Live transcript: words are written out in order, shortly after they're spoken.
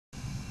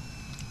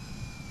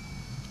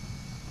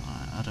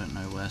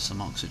where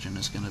some oxygen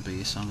is going to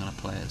be, so I'm going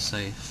to play it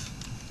safe.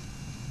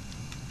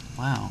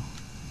 Wow.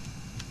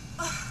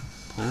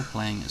 Paul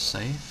playing it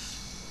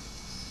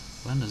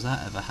safe? When does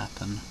that ever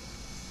happen?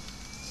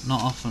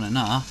 Not often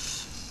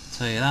enough, I'll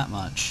tell you that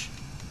much.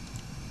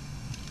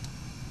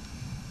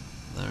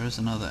 There is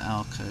another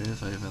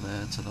alcove over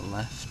there to the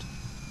left,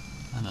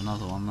 and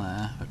another one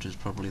there, which is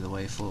probably the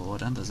way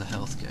forward, and there's a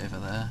health kit over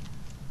there.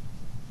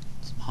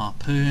 Some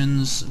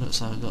harpoons,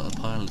 looks like I've got a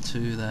pile of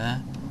 2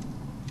 there.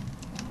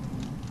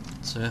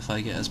 So if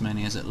I get as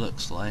many as it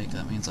looks like,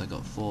 that means I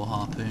got 4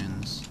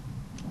 harpoons.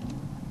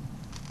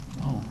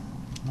 Oh,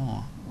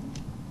 more.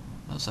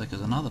 Looks like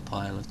there's another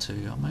pile of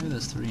 2, or maybe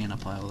there's 3 in a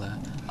pile there.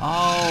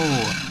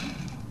 Oh!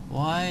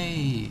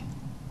 Why?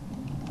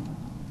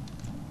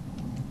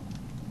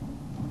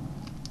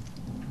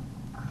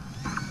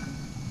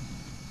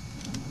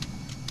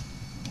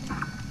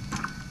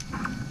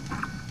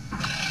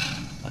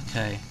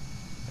 Okay,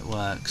 it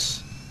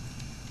works.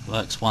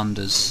 Works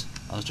wonders.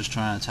 I was just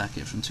trying to attack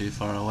it from too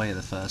far away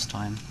the first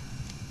time.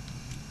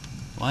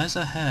 Why is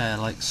her hair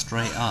like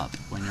straight up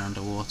when you're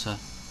underwater?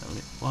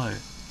 Whoa,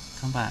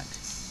 come back.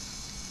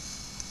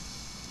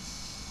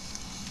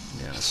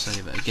 Yeah, let's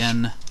save it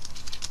again.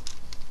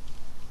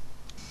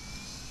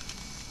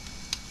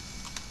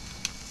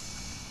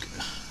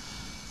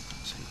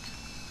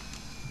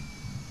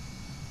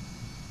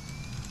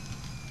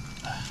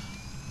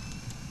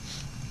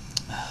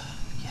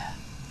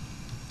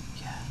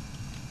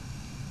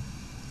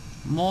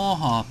 More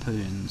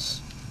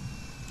harpoons!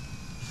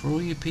 For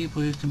all you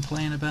people who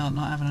complain about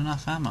not having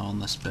enough ammo on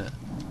this bit,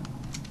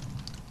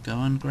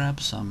 go and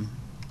grab some.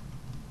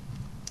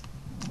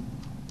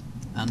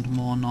 And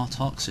more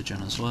not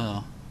oxygen as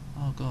well.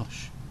 Oh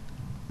gosh.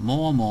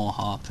 More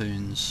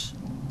harpoons.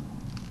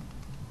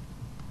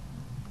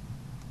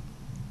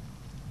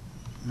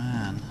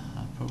 Man,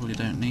 I probably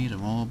don't need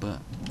them all, but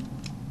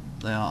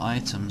they are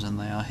items and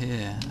they are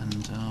here,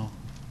 and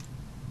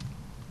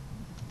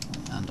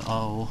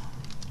oh.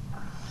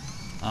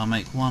 I'll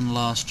make one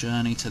last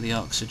journey to the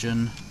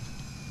oxygen.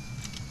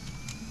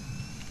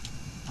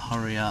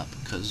 Hurry up,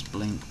 cause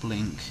blink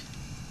blink.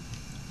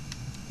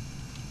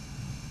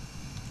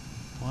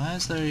 Why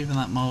is there even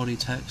that mouldy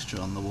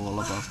texture on the wall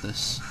above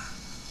this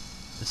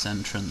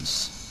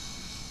entrance?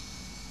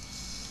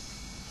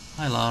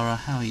 Hi Lara,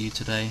 how are you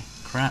today?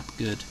 Crap,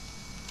 good.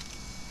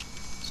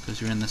 It's because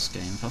you're in this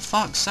game. For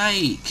fuck's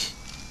sake!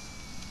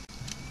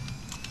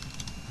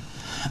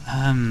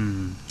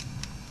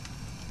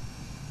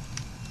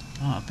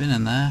 Oh, I've been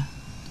in there.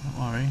 Don't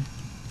worry.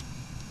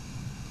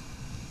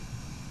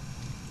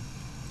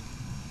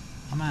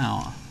 I'm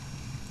out.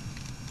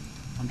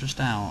 I'm just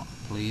out,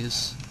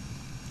 please.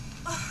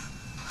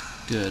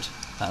 Good.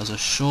 That was a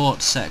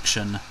short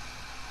section.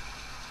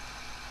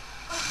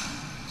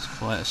 It's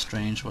quite a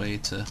strange way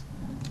to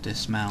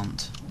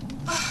dismount.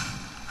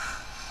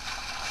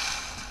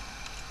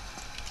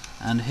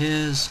 And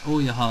here's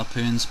all your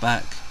harpoons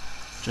back,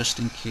 just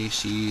in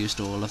case you used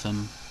all of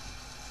them.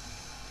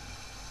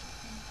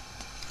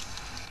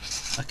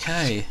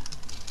 Okay,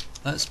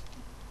 let's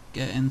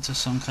get into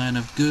some kind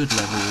of good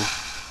level,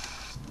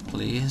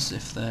 please,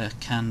 if there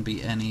can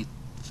be any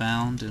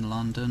found in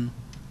London.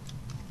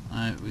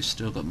 No, we've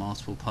still got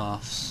multiple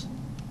paths.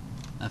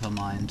 Never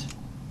mind.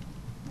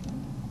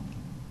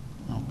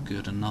 Oh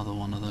good, another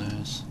one of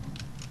those.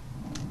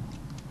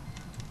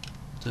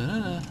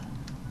 Da-da-da.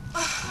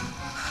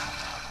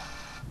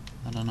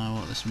 I don't know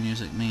what this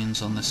music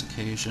means on this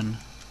occasion.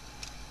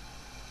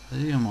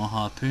 There's even more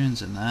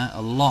harpoons in there,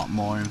 a lot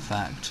more in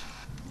fact.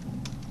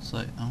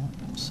 So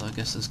I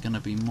guess there's going to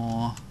be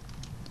more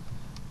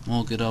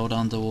good old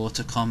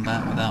underwater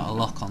combat without a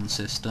lock-on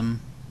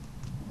system.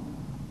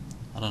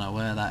 I don't know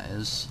where that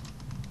is,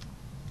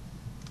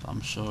 but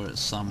I'm sure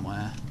it's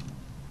somewhere.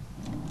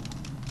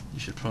 You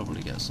should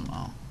probably get some.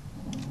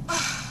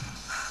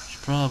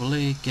 Should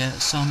probably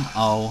get some.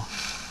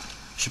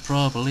 Should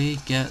probably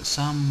get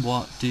some.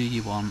 What do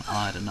you want?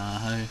 I don't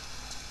know.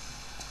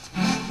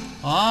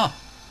 Ah!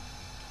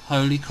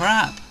 Holy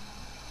crap!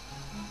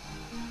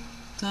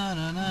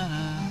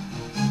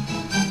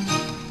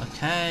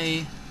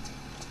 Okay.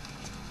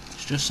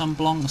 It's just some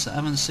blonks that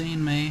haven't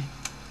seen me.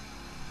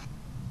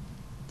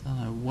 Don't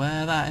know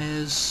where that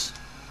is.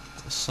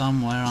 It's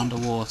somewhere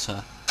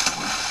underwater.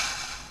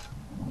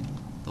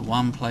 The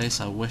one place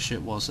I wish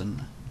it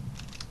wasn't.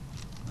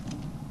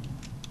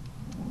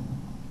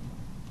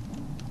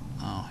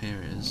 Oh,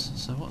 here it is.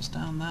 So what's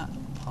down that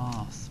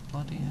path?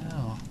 Bloody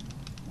hell.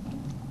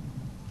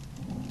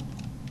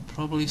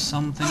 Probably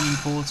something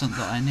important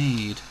that I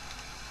need.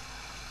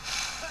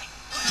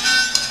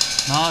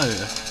 No!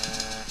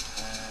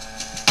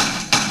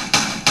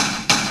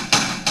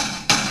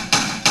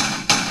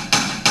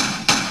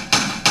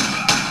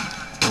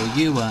 Well,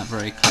 you weren't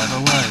very clever,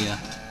 were you?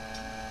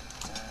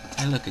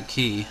 Hey look, a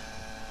key.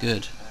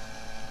 Good.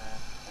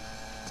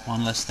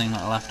 One less thing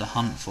that I'll have to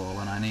hunt for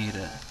when I need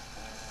it.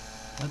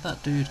 Where'd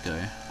that dude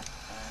go?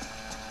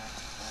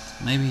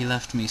 Maybe he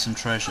left me some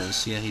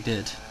treasures. Yeah, he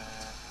did.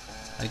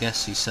 I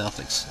guess he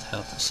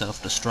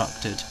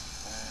self-destructed.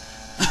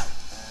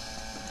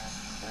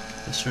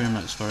 This room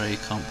looks very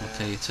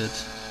complicated.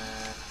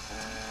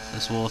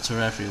 There's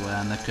water everywhere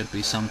and there could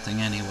be something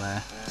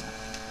anywhere.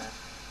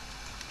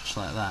 Just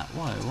like that.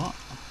 Whoa, what?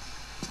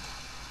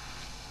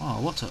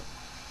 Oh, what a...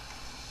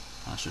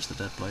 That's just a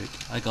dead bloke.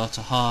 I got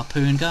a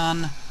harpoon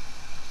gun.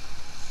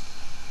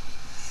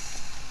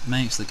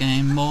 Makes the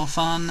game more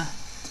fun.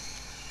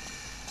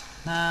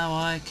 Now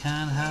I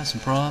can have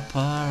some proper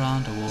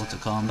underwater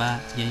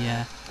combat. Yeah,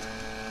 yeah.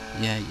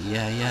 Yeah,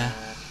 yeah, yeah.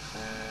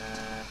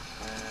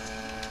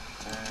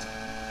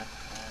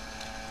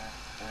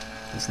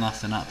 There's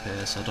nothing up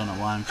here, so I don't know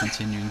why I'm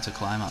continuing to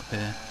climb up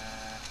here.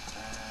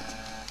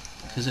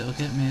 Because it'll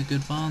get me a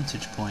good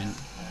vantage point.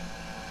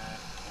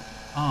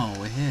 Oh,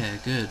 we're here,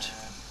 good.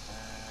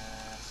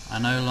 I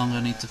no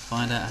longer need to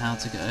find out how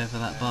to get over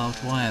that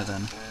barbed wire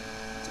then.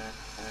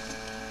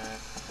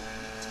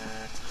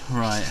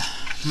 Right.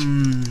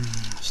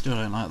 Still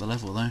don't like the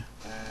level though.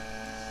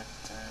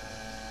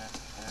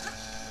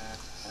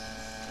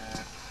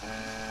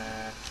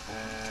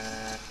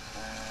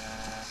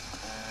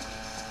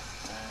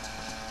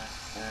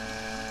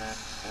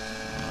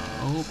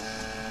 Oh,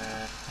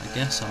 I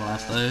guess I'll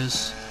have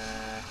those.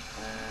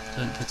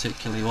 Don't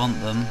particularly want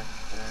them.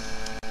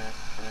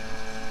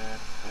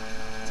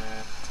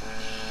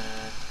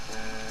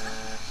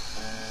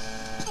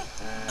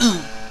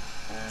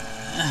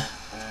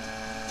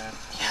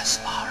 Yes,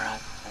 Lara.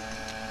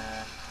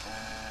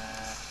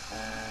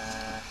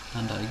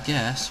 And I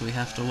guess we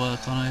have to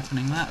work on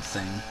opening that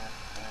thing.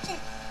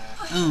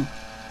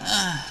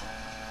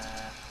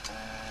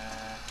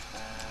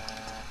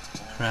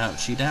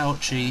 Crouchy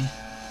douchy.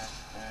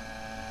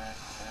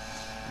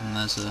 And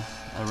there's a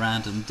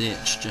random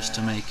ditch just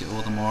to make it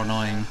all the more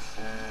annoying.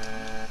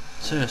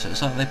 Seriously,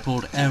 it's like they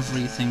pulled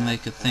everything they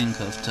could think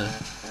of to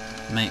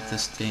make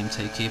this game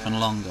take even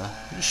longer.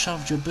 You just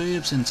shoved your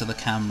boobs into the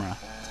camera.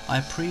 I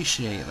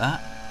appreciate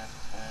that.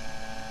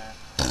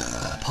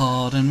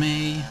 Pardon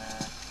me.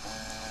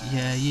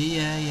 Yeah, yeah,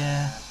 yeah,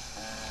 yeah.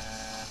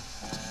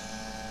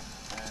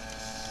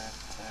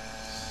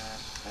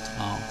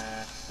 Oh.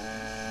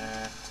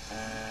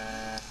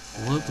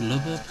 Whoop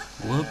lubbub,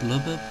 whoop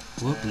lubbub,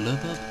 whoop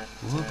lubbub,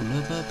 whoop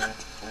lubbub,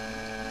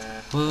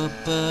 whoop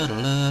da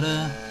da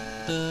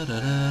da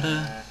da da.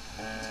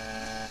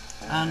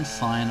 And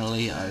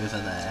finally over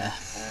there.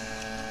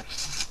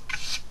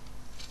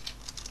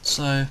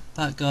 So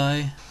that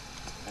guy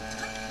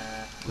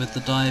with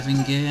the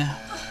diving gear,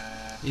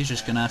 he's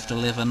just gonna have to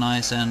live a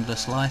nice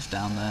endless life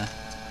down there.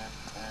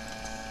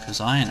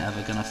 'Cause I ain't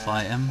ever gonna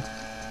fight him.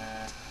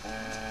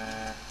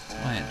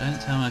 Wait,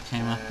 don't tell me I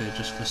came up here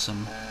just for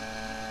some.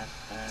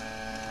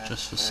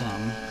 Just for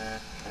some.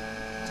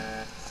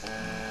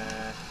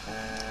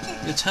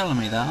 You're telling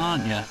me that,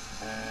 aren't you?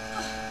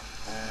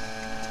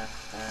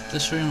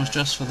 This room was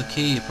just for the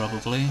key,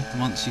 probably. And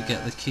once you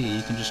get the key,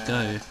 you can just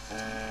go.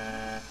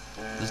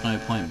 There's no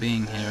point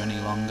being here any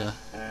longer.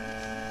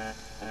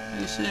 Are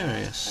you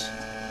serious?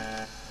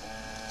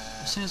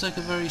 It seems like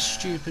a very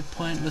stupid,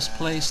 pointless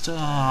place to...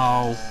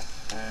 Oh!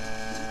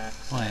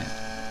 Wait.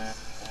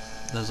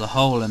 There's a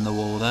hole in the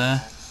wall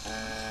there.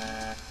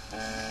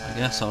 I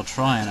guess I'll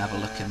try and have a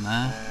look in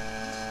there.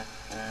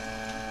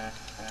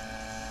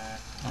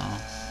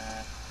 Oh.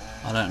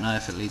 I don't know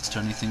if it leads to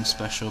anything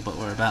special, but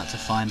we're about to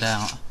find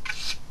out.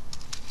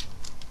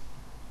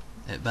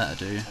 It better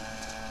do.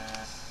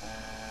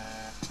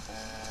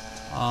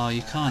 Oh,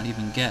 you can't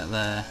even get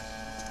there.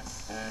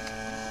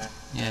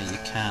 Yeah, you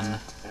can.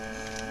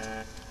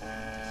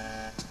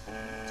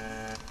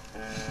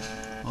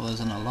 Well, there's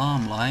an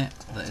alarm light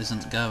that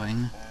isn't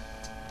going.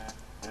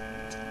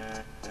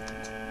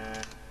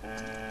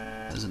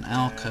 There's an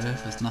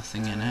alcove with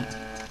nothing in it.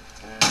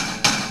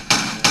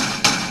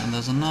 And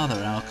there's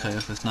another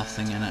alcove with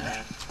nothing in it.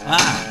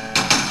 Ah!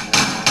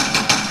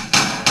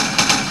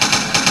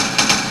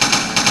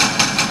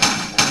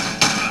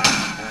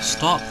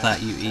 Stop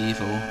that, you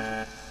evil.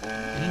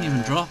 You didn't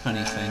even drop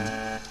anything.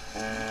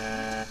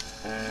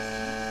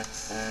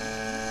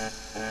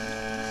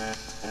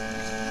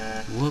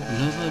 Whoop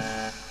lubub.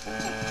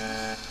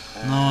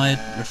 No, I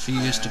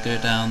refuse to go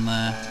down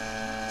there.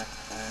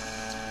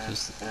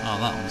 Oh,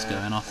 that one's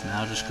going off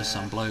now just because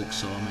some bloke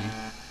saw me.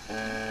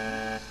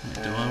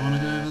 Wait, do I want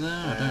to go over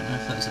there? I don't know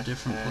if that's a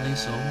different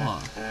place or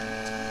what.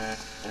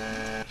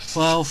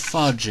 Well,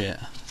 fudge it.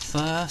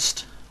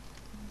 First,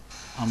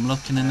 I'm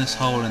looking in this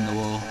hole in the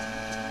wall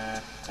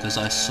because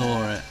I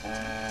saw it.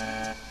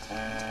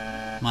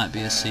 Might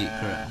be a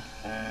secret.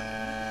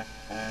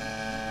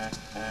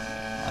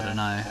 I don't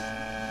know.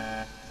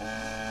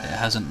 It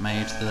hasn't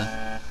made the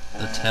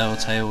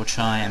telltale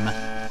chime.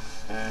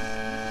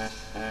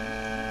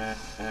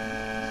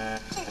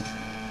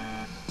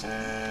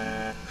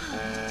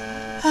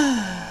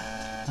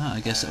 Oh, I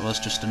guess it was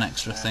just an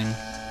extra thing.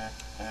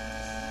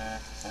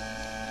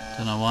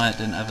 Don't know why it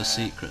didn't have a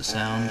secret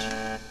sound.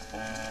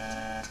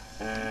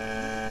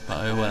 But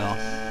oh well.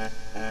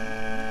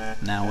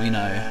 Now we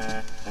know.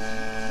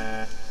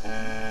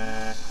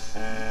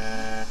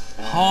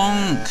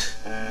 Honk!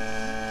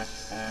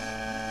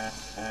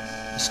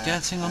 It's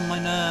getting on my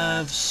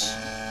nerves.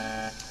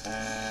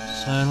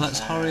 So let's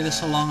hurry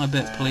this along a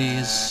bit,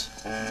 please.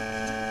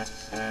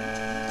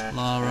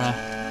 Lara.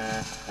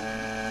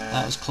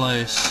 That was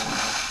close.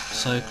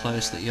 So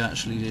close that you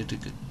actually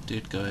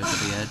did go over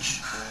the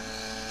edge.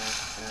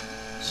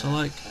 So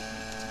like,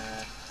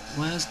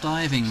 where's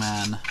Diving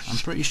Man? I'm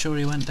pretty sure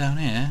he went down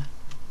here.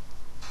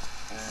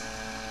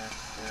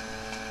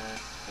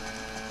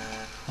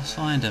 Let's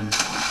find him.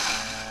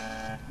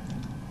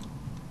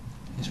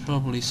 He's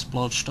probably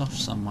splodged off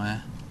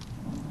somewhere.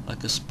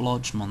 Like a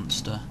splodge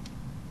monster.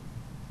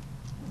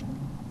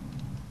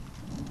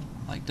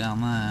 Like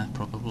down there,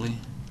 probably.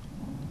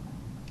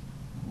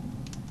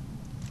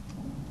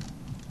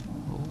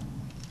 Oh.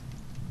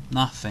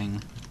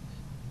 Nothing.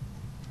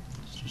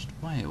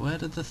 Wait, where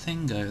did the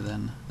thing go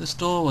then? This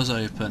door was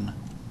open.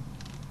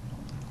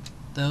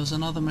 There was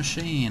another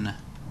machine.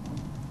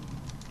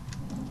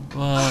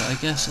 Well, I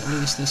guess at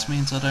least this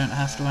means I don't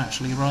have to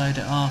actually ride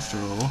it after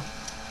all.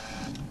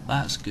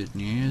 That's good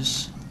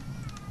news.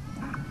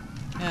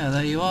 Yeah,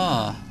 there you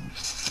are.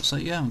 Looks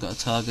like you haven't got a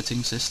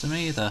targeting system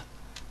either.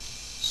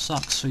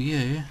 Sucks for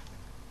you.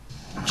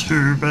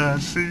 Too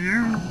bad for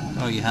you.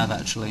 Oh, you have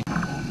actually.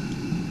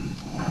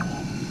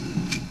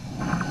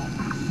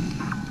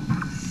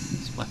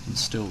 This weapon's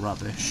still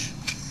rubbish.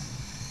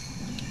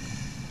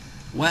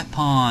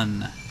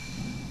 Weapon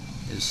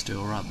is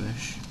still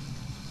rubbish.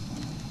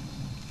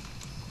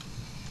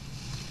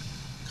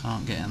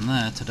 Can't get in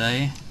there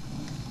today.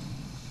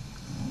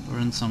 We're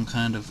in some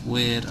kind of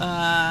weird...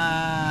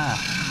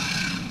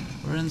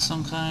 We're in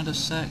some kind of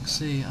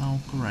sexy... Oh,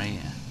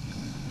 great.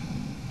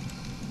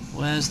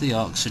 Where's the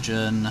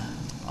oxygen?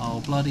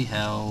 Oh, bloody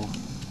hell.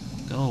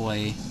 Go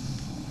away.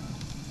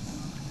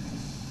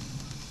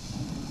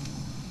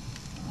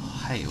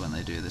 Oh, I hate when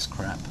they do this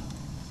crap.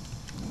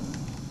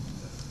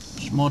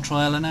 Just more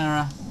trial and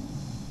error.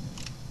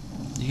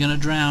 You're gonna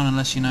drown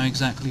unless you know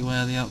exactly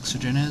where the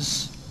oxygen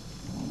is.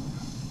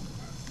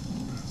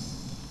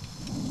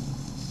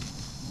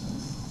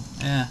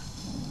 Yeah,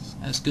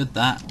 it's good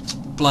that. It's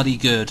bloody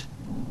good.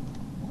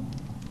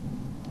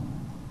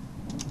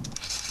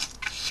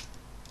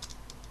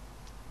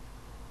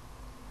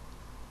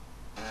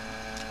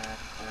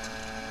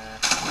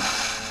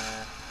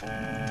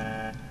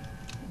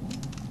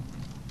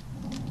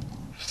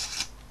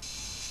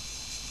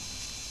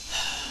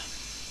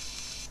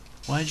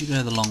 Why'd you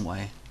go the long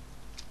way?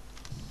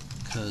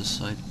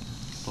 Because I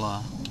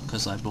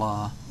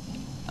blah.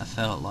 I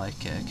felt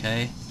like it,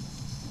 okay?